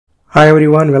Hi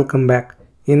everyone, welcome back.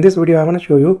 In this video I want to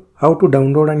show you how to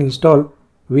download and install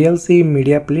VLC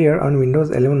Media Player on Windows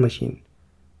 11 machine.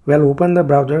 Well, open the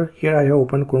browser. Here I have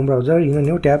opened Chrome browser. In a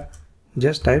new tab,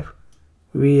 just type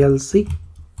VLC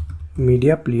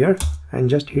Media Player and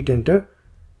just hit enter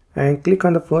and click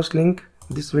on the first link.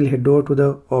 This will head over to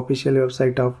the official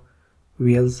website of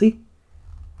VLC,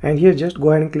 and here just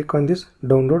go ahead and click on this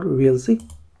download VLC.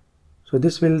 So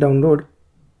this will download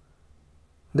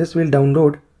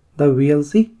the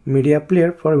VLC Media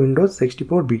Player for Windows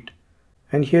 64-bit,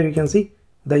 and here you can see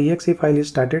the exe file is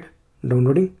started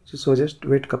downloading. So just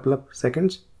wait a couple of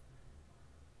seconds.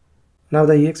 Now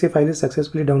the exe file is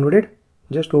successfully downloaded.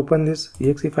 Just open this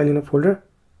exe file in a folder.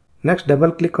 Next,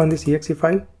 double click on this exe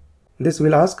file. This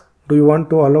will ask, do you want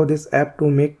to allow this app to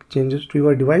make changes to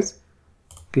your device?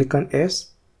 Click on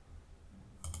yes,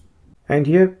 and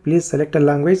here please select a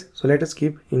language. So let us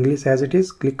keep English as it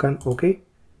is. Click on OK.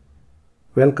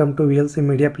 Welcome to VLC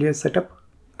Media Player setup.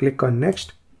 Click on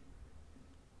next,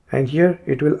 and here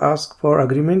it will ask for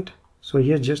agreement. So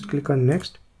here just click on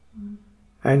next,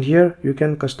 and here you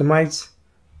can customize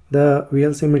the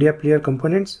VLC Media Player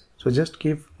components. So just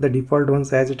keep the default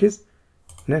ones as it is.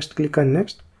 Next, click on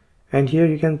next, and here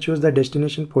you can choose the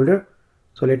destination folder.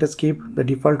 So let us keep the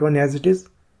default one as it is,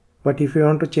 but if you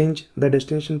want to change the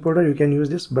destination folder, you can use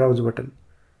this browse button.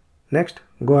 Next,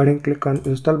 go ahead and click on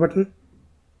install button.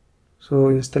 So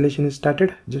installation is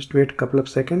started. Just wait a couple of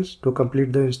seconds to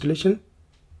complete the installation.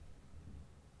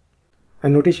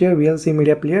 And notice here VLC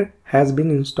Media Player has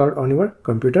been installed on your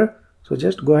computer. So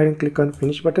just go ahead and click on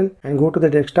finish button and go to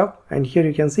the desktop, and here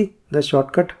you can see the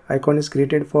shortcut icon is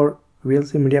created for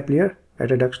VLC Media Player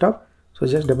at a desktop. So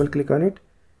just double click on it,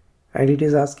 and it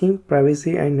is asking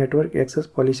privacy and network access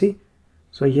policy.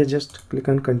 So here just click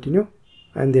on continue,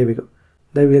 and there we go.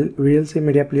 The VLC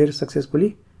Media Player is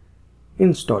successfully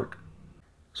installed.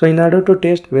 So in order to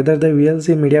test whether the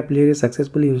VLC Media Player is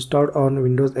successfully installed on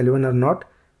Windows 11 or not,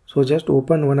 so just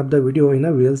open one of the video in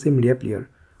a VLC Media Player.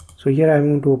 So here I am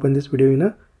going to open this video in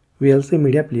a VLC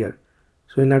Media Player.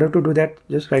 So in order to do that,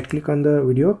 just right click on the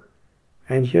video,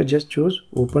 and here just choose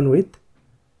open with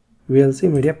VLC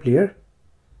Media Player,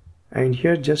 and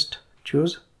here just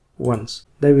choose once.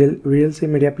 The VLC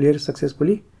Media Player is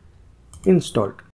successfully installed.